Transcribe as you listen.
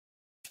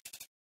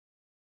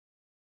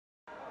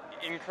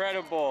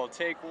Incredible.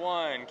 Take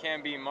one.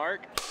 Can be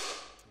Mark.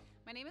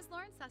 My name is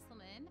Lauren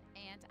Sesselman,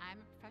 and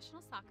I'm a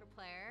professional soccer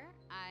player.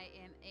 I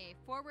am a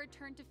forward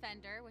turn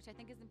defender, which I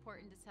think is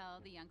important to tell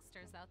the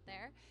youngsters out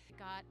there.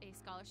 Got a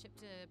scholarship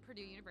to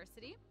Purdue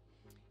University,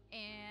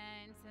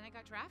 and then I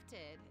got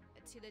drafted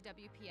to the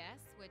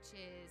WPS, which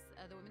is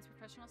the Women's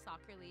Professional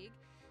Soccer League.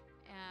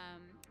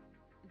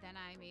 Then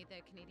I made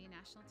the Canadian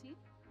national team,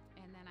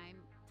 and then I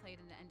played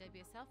in the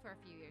NWSL for a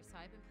few years. So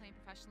I've been playing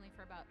professionally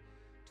for about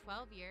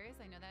 12 years.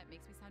 I know that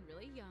makes me sound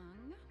really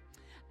young.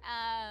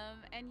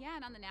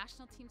 And on the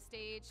national team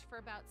stage for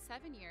about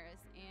 7 years.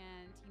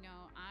 And,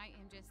 I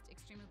am just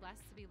extremely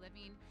blessed to be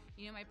living,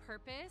 my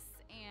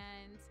purpose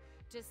and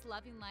just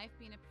loving life,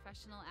 being a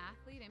professional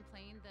athlete and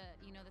playing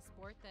the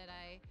sport that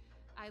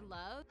I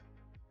love.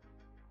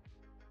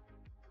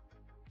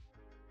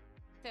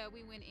 So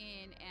we went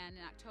in, and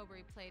in October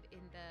we played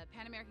in the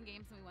Pan American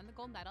Games, and we won the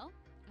gold medal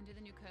under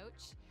the new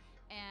coach.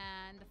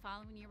 And the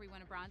following year we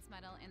won a bronze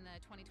medal in the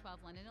 2012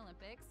 London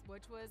Olympics,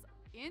 which was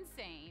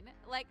insane,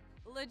 like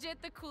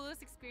legit the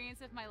coolest experience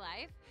of my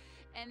life.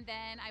 And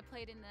then I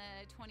played in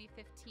the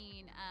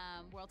 2015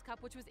 World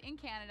Cup, which was in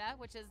Canada,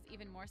 which is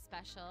even more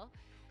special.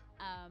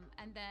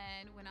 And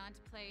then went on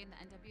to play in the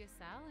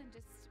NWSL, and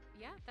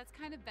that's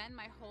kind of been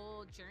my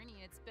whole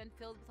journey. It's been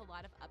filled with a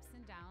lot of ups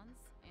and downs,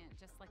 and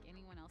just like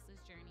anyone else's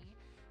journey,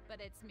 but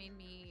it's made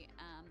me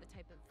the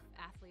type of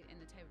athlete and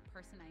the type of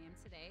person I am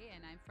today,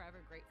 and I'm forever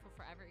grateful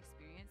for every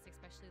experience,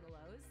 especially the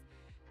lows,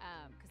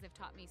 because they've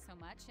taught me so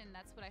much, and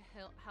that's what I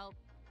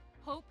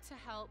hope to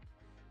help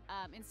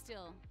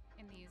instill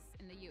in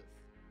the youth.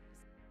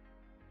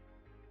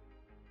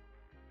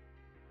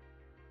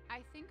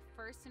 I think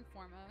first and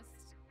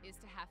foremost is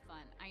to have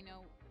fun. I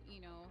know,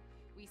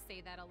 we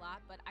say that a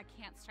lot, but I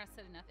can't stress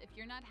it enough. If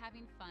you're not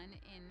having fun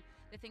in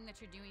the thing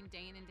that you're doing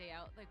day in and day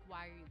out, like,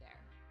 why are you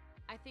there?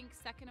 I think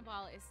second of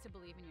all is to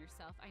believe in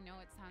yourself. I know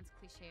it sounds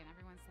cliche and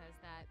everyone says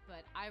that,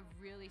 but I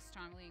really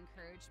strongly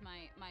encourage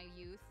my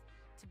youth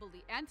to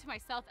believe, and to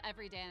myself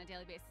every day on a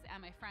daily basis,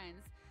 and my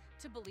friends,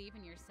 to believe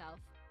in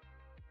yourself.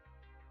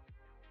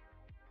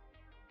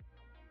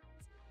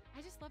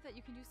 I just love that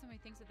you can do so many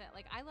things with it.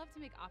 Like, I love to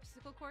make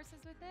obstacle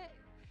courses with it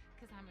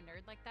because I'm a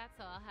nerd like that.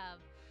 So I'll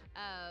have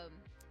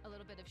a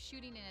little bit of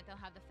shooting in it. They'll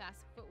have the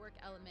fast footwork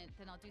element.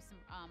 Then I'll do some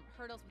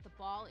hurdles with the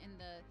ball in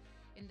the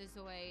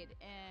ZOID,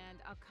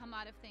 and I'll come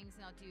out of things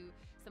and I'll do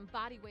some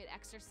body weight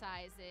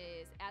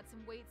exercises, add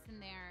some weights in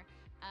there.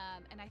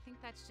 And I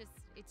think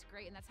it's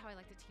great, and that's how I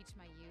like to teach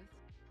my youth.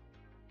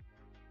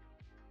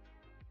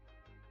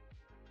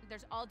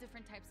 There's all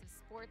different types of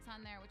sports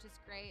on there, which is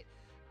great.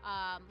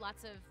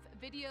 Lots of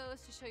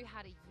videos to show you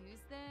how to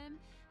use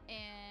them.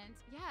 And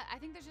I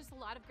think there's just a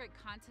lot of great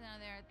content on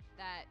there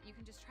that you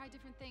can just try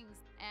different things.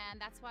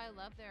 And that's why I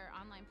love their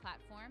online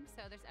platform.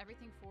 So there's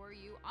everything for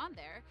you on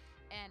there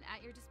and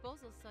at your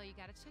disposal. So you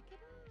gotta check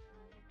it out.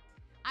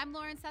 I'm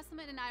Lauren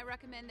Sesselman, and I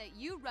recommend that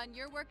you run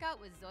your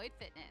workout with ZOID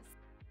Fitness.